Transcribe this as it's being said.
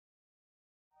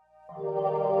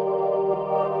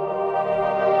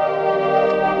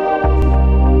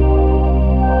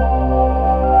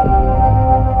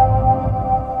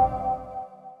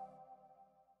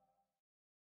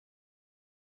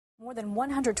than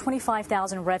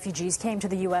 125,000 refugees came to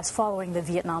the U.S. following the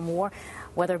Vietnam War.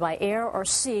 Whether by air or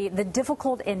sea, the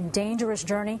difficult and dangerous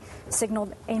journey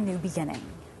signaled a new beginning.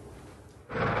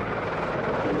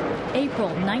 April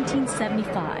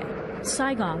 1975.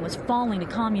 Saigon was falling to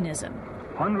communism.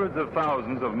 Hundreds of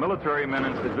thousands of military men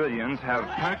and civilians have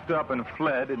packed up and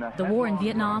fled in a... The war in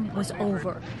Vietnam was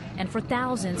over, and for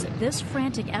thousands, this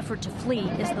frantic effort to flee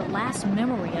is the last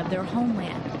memory of their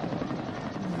homeland.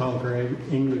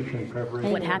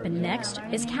 What happened next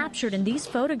is captured in these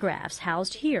photographs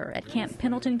housed here at Camp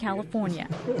Pendleton, California.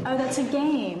 Oh, that's a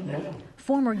game.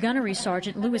 Former Gunnery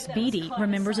Sergeant Louis Beatty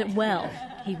remembers it well.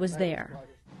 He was there.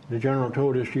 The general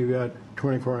told us you got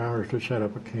 24 hours to set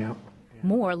up a camp.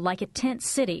 More like a tent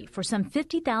city for some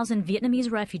 50,000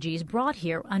 Vietnamese refugees brought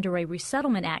here under a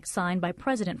resettlement act signed by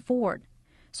President Ford.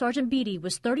 Sergeant Beatty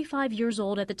was 35 years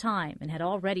old at the time and had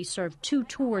already served 2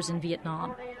 tours in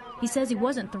Vietnam. He says he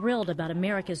wasn't thrilled about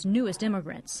America's newest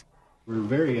immigrants. We were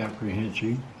very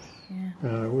apprehensive.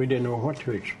 Yeah. We didn't know what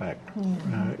to expect.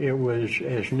 It was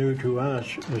as new to us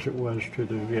as it was to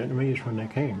the Vietnamese when they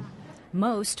came.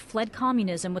 Most fled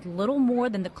communism with little more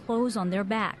than the clothes on their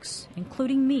backs,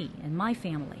 including me and my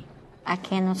family. I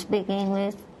cannot speak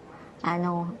English. I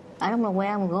don't know where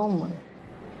I'm going.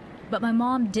 But my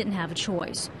mom didn't have a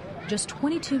choice. Just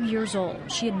 22 years old,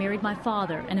 she had married my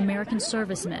father, an American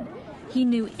serviceman. He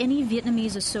knew any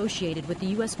Vietnamese associated with the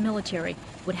U.S. military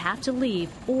would have to leave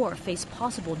or face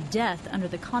possible death under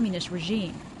the communist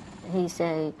regime. He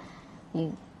said,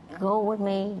 "You go with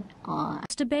me."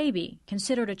 Just a baby,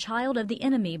 considered a child of the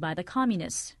enemy by the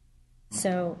communists.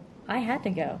 So I had to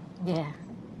go. Yeah,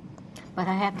 but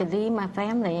I have to leave my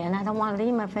family, and I don't want to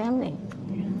leave my family.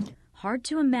 Hard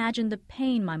to imagine the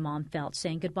pain my mom felt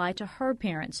saying goodbye to her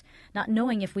parents, not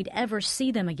knowing if we'd ever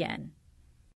see them again.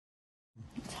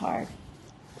 It's hard.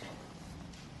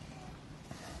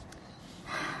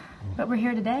 But we're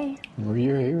here today. Well,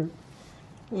 you're here.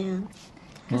 Yeah.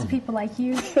 Because people like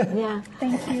you. Yeah.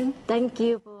 Thank you. Thank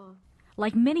you.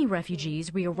 Like many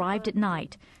refugees, we arrived at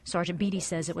night. Sergeant Beatty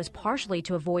says it was partially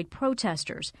to avoid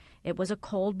protesters. It was a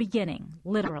cold beginning,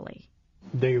 literally.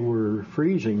 They were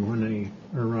freezing when they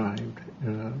arrived.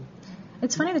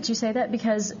 It's funny that you say that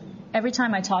because every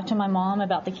time I talk to my mom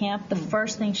about the camp, the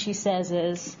first thing she says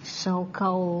is, "So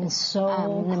cold." It's so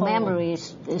cold. The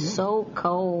memories is so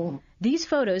cold. These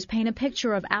photos paint a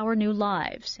picture of our new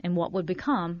lives and what would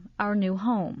become our new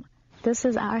home. This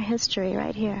is our history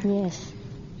right here. Yes.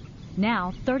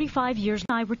 Now, 35 years,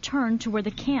 I return to where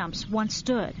the camps once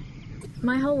stood.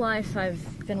 My whole life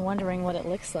I've been wondering what it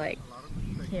looks like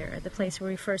here, the place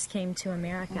where we first came to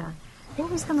America.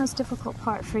 What was the most difficult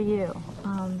part for you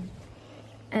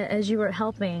as you were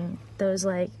helping those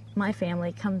like my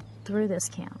family come through this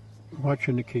camp?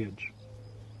 Watching the kids.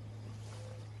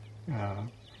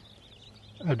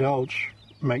 Adults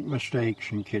make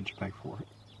mistakes and kids pay for it.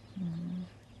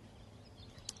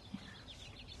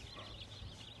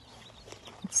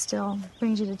 It still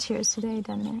brings you to tears today,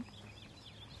 doesn't it?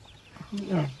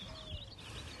 Yeah.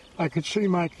 I could see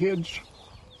my kids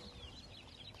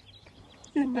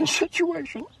in this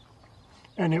situation,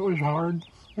 and it was hard,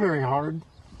 very hard.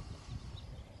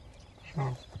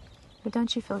 So. But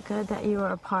don't you feel good that you were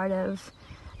a part of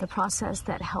the process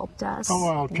that helped us? Oh,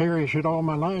 I'll cherish it all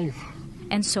my life.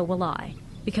 And so will I,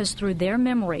 because through their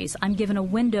memories, I'm given a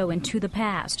window into the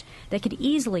past that could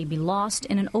easily be lost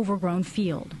in an overgrown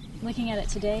field. Looking at it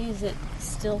today, is it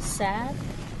still sad?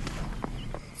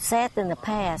 Sad in the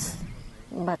past,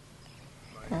 but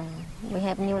we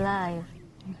have new life.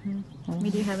 We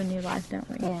do have a new life, don't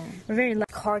we? Yeah. We're very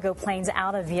lucky. Cargo planes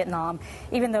out of Vietnam.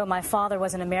 Even though my father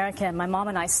was an American, my mom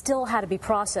and I still had to be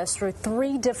processed through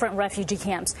 3 different refugee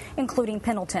camps, including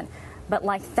Pendleton. But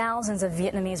like thousands of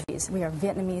Vietnamese, we are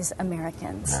Vietnamese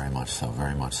Americans. Very much so,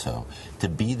 very much so. To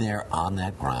be there on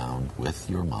that ground with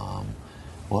your mom,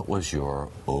 what was your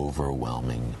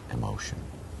overwhelming emotion?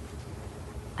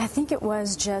 I think it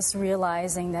was just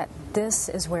realizing that this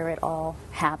is where it all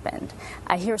happened.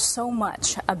 I hear so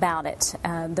much about it,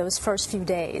 those first few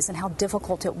days, and how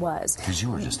difficult it was. Because you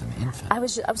were just an infant. I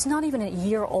was not even a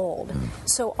year old.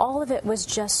 So all of it was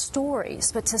just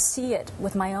stories, but to see it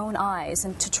with my own eyes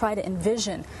and to try to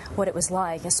envision what it was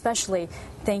like, especially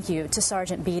thank you to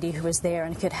Sergeant Beatty, who was there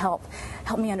and could help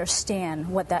me understand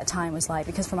what that time was like.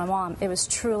 Because for my mom, it was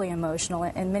truly emotional,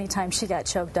 and many times she got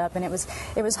choked up, and it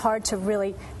was hard to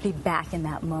really be back in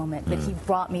that moment, but he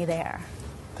brought me there.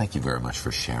 Thank you very much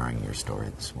for sharing your story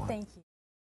this morning. Thank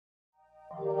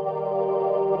you.